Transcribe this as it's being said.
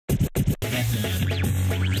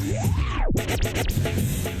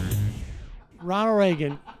Ronald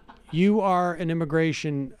Reagan, you are an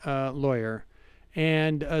immigration lawyer,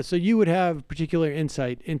 and so you would have particular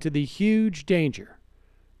insight into the huge danger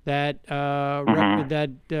that the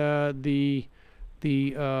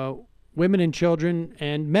women and children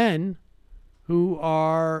and men who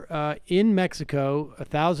are in Mexico,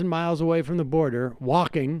 1,000 miles away from the border,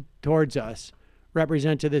 walking towards us,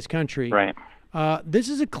 represent to this country. Right. This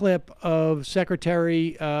is a clip of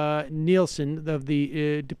Secretary Nielsen of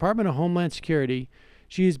the Department of Homeland Security.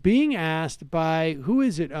 She is being asked by, who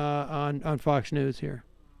is it on Fox News here?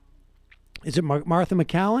 Is it Martha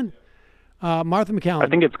McCallum? Martha McCallum. I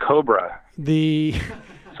think it's Cobra. The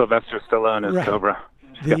Sylvester Stallone is right. Cobra.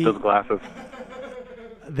 He's got those glasses.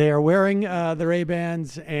 They are wearing the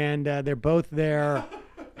Ray-Bans, and they're both there.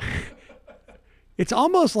 It's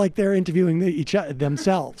almost like they're interviewing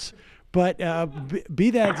themselves. But be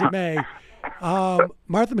that as it may,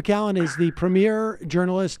 Martha McCallum is the premier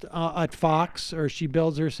journalist at Fox, or she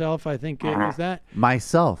bills herself, I think. Is that?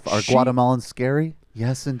 Myself. Are Guatemalans scary?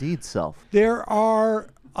 Yes, indeed, self. There are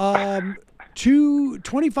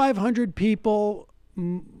 2,500 people,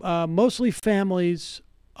 mostly families,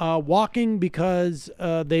 walking because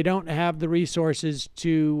they don't have the resources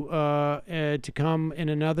to come in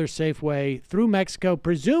another safe way through Mexico,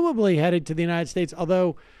 presumably headed to the United States,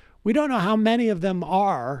 although we don't know how many of them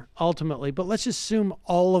are ultimately, but let's just assume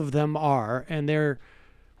all of them are. And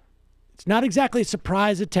it's not exactly a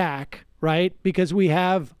surprise attack, right? Because we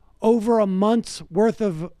have over a month's worth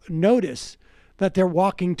of notice that they're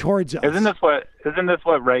walking towards us. Isn't this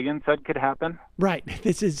what Reagan said could happen? Right.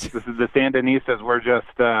 This is the Sandinistas. We're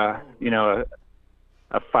just a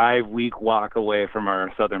 5-week walk away from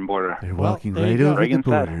our southern border. They're walking right over the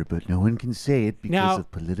border, but no one can say it because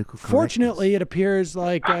of political correctness. Fortunately, it appears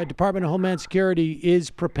like Department of Homeland Security is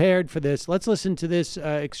prepared for this. Let's listen to this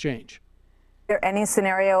exchange. Is there any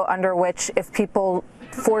scenario under which if people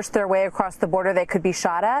force their way across the border, they could be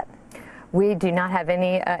shot at? We do not have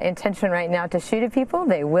any intention right now to shoot at people.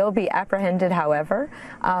 They will be apprehended, however.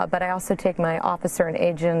 But I also take my officer and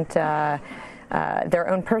agent their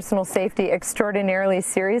own personal safety extraordinarily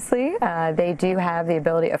seriously. They do have the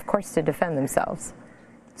ability, of course, to defend themselves.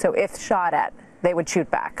 So if shot at, they would shoot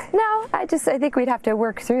back? No, I think we'd have to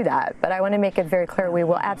work through that. But I want to make it very clear we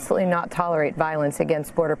will absolutely not tolerate violence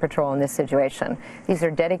against Border Patrol in this situation. These are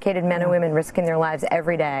dedicated men and women risking their lives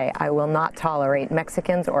every day. I will not tolerate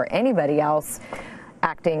Mexicans or anybody else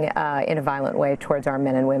acting in a violent way towards our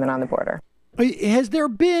men and women on the border. Has there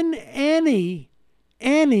been any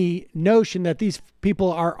notion that these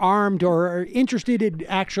people are armed or are interested in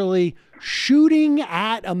actually shooting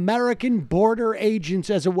at American border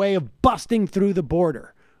agents as a way of busting through the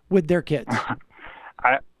border with their kids?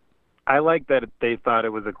 I like that they thought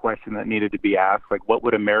it was a question that needed to be asked. Like, what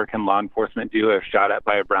would American law enforcement do if shot at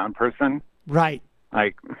by a brown person? Right.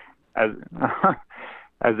 Like, as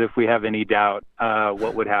if we have any doubt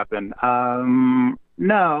what would happen.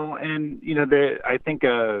 No, and I think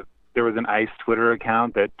there was an ICE Twitter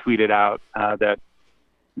account that tweeted out that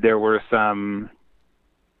there were some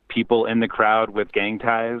people in the crowd with gang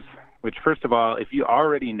ties, which, first of all, if you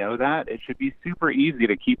already know that, it should be super easy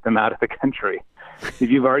to keep them out of the country. If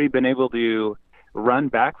you've already been able to run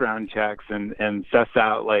background checks and suss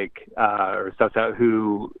out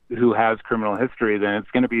who has criminal history, then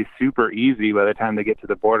it's going to be super easy by the time they get to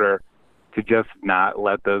the border to just not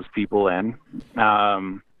let those people in.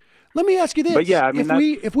 Let me ask you this: but yeah, I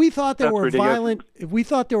mean, if we thought there were ridiculous.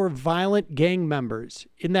 violent gang members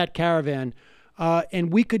in that caravan,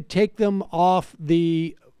 and we could take them off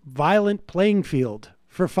the violent playing field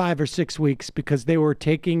for 5 or 6 weeks because they were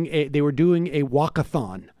doing a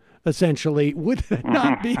walkathon, essentially, would that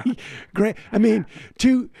not be great? I mean,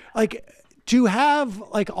 to have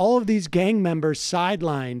all of these gang members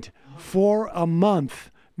sidelined for a month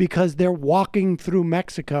because they're walking through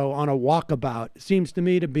Mexico on a walkabout seems to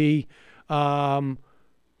me to be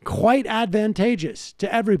quite advantageous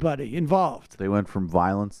to everybody involved. They went from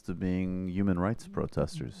violence to being human rights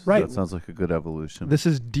protesters. Right. That sounds like a good evolution. This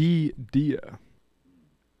is Dia.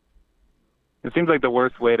 It seems like the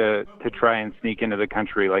worst way to try and sneak into the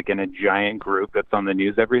country, like in a giant group that's on the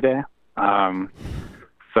news every day.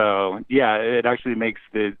 So, yeah, it actually makes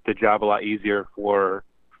the job a lot easier for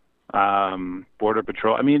Border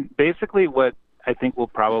Patrol. I mean, basically what I think will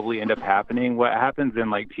probably end up happening, what happens in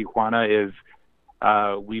Tijuana is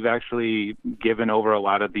we've actually given over a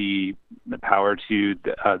lot of the power to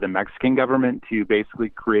the Mexican government to basically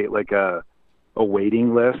create a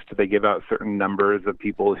waiting list. They give out certain numbers of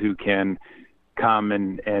people who can come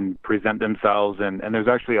and present themselves. And there's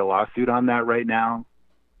actually a lawsuit on that right now.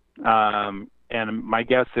 and my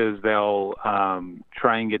guess is they'll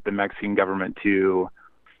try and get the Mexican government to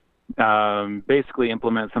basically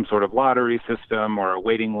implement some sort of lottery system or a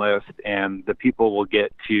waiting list, and the people will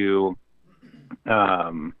get to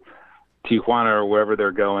Tijuana or wherever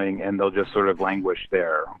they're going, and they'll just sort of languish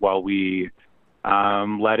there while we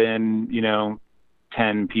let in,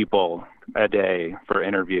 10 people a day for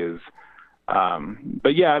interviews.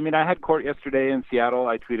 But yeah, I mean, I had court yesterday in Seattle.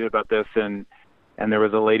 I tweeted about this, and there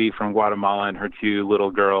was a lady from Guatemala and her 2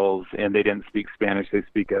 little girls, and they didn't speak Spanish. They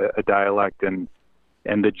speak a dialect, and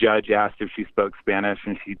the judge asked if she spoke Spanish,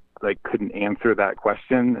 and she couldn't answer that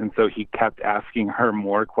question. And so he kept asking her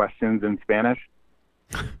more questions in Spanish.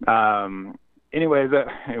 Anyways,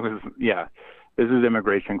 it was, this is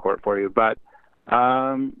immigration court for you. But,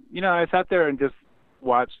 I sat there and just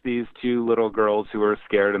watched these 2 little girls who were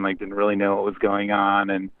scared and didn't really know what was going on.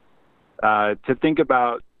 And, to think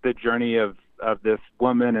about the journey of this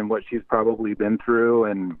woman and what she's probably been through.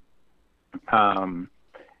 And and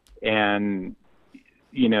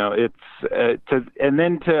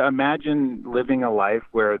then to imagine living a life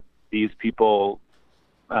where these people,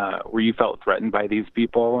 where you felt threatened by these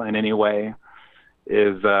people in any way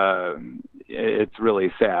is, it's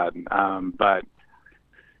really sad. But,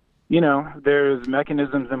 there's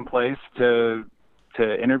mechanisms in place to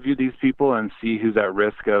interview these people and see who's at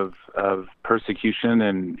risk of persecution.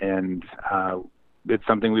 And it's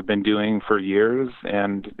something we've been doing for years,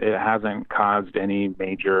 and it hasn't caused any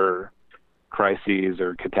major crises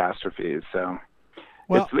or catastrophes. So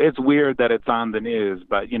it's weird that it's on the news,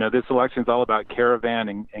 but this election is all about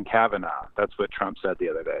Caravan and Kavanaugh. That's what Trump said the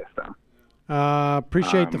other day. So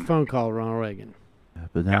appreciate the phone call, Ronald Reagan.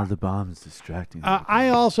 But now the bomb's distracting. I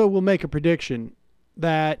also will make a prediction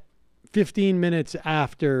that 15 minutes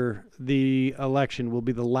after the election will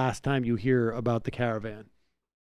be the last time you hear about the Caravan.